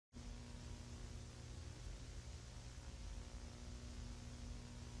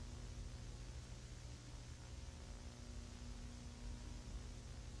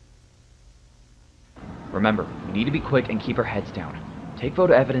Remember, we need to be quick and keep our heads down. Take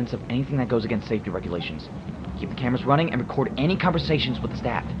photo evidence of anything that goes against safety regulations. Keep the cameras running and record any conversations with the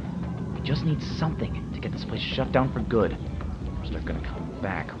staff. We just need something to get this place shut down for good. Or they're gonna come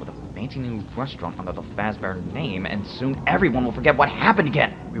back with a fancy new restaurant under the Fazbear name, and soon everyone will forget what happened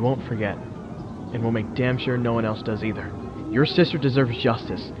again. We won't forget. And we'll make damn sure no one else does either. Your sister deserves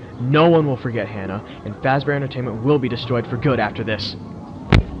justice. No one will forget Hannah, and Fazbear Entertainment will be destroyed for good after this.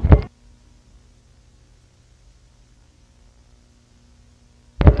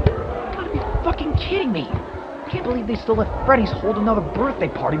 Fucking kidding me! I can't believe they still let Freddy's hold another birthday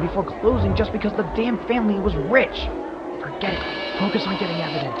party before closing just because the damn family was rich. Forget it. Focus on getting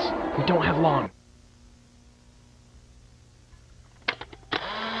evidence. We don't have long.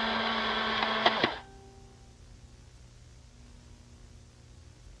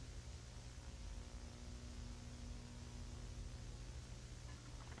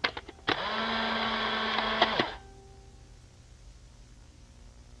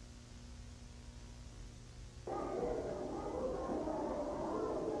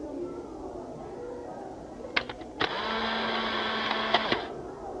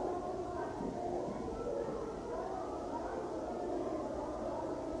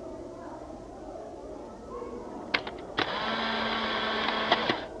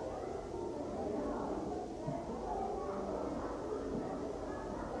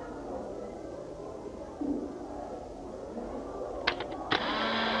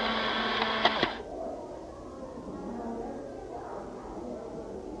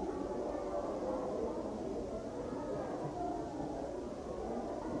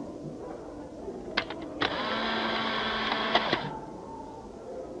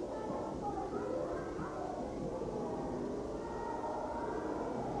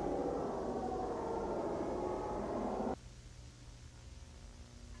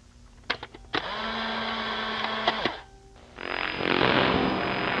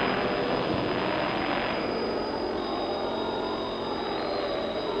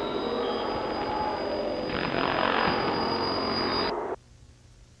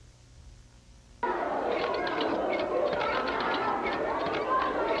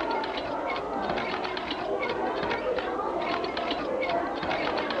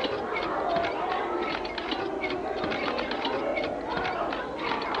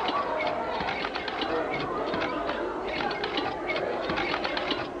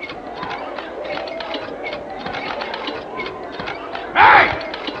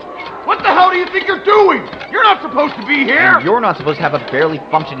 What do you think you're doing? You're not supposed to be here! And you're not supposed to have a barely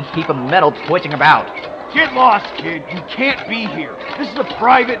functioning heap of metal twitching about. Get lost, kid. You can't be here. This is a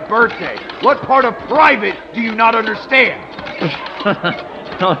private birthday. What part of private do you not understand?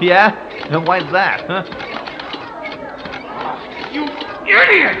 Oh, yeah? And why's that, huh? You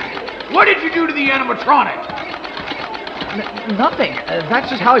idiot! What did you do to the animatronic? Nothing. That's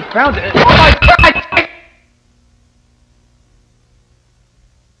just how I found it. Oh my God!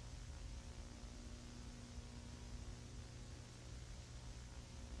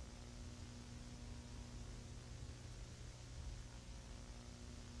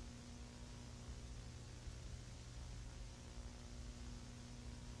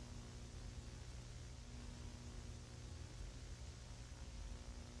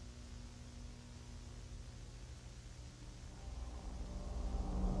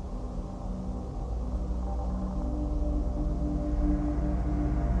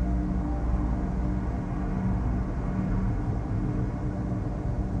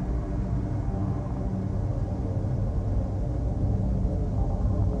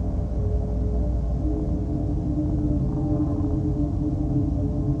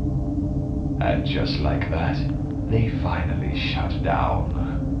 And just like that, they finally shut down.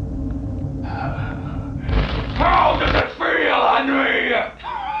 How does it feel, Henry?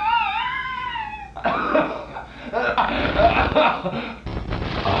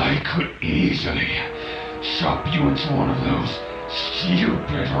 I could easily chop you into one of those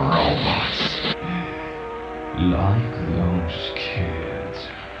stupid robots. Like those kids.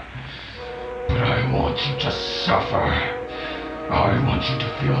 But I want you to suffer. I want you to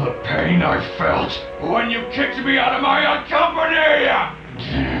feel the pain I felt when you kicked me out of my own company!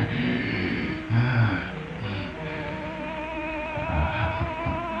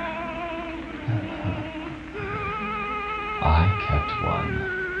 I kept one.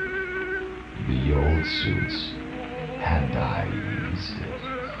 The old suits, and I used it.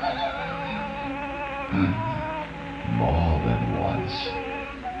 More than once,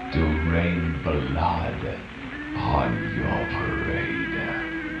 to rain blood on your parade.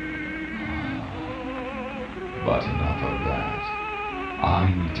 But enough of that.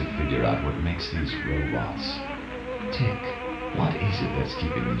 I need to figure out what makes these robots tick. What is it that's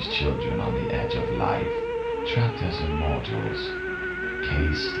keeping these children on the edge of life, trapped as immortals,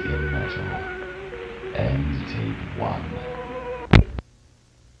 cased in metal? End tape 1.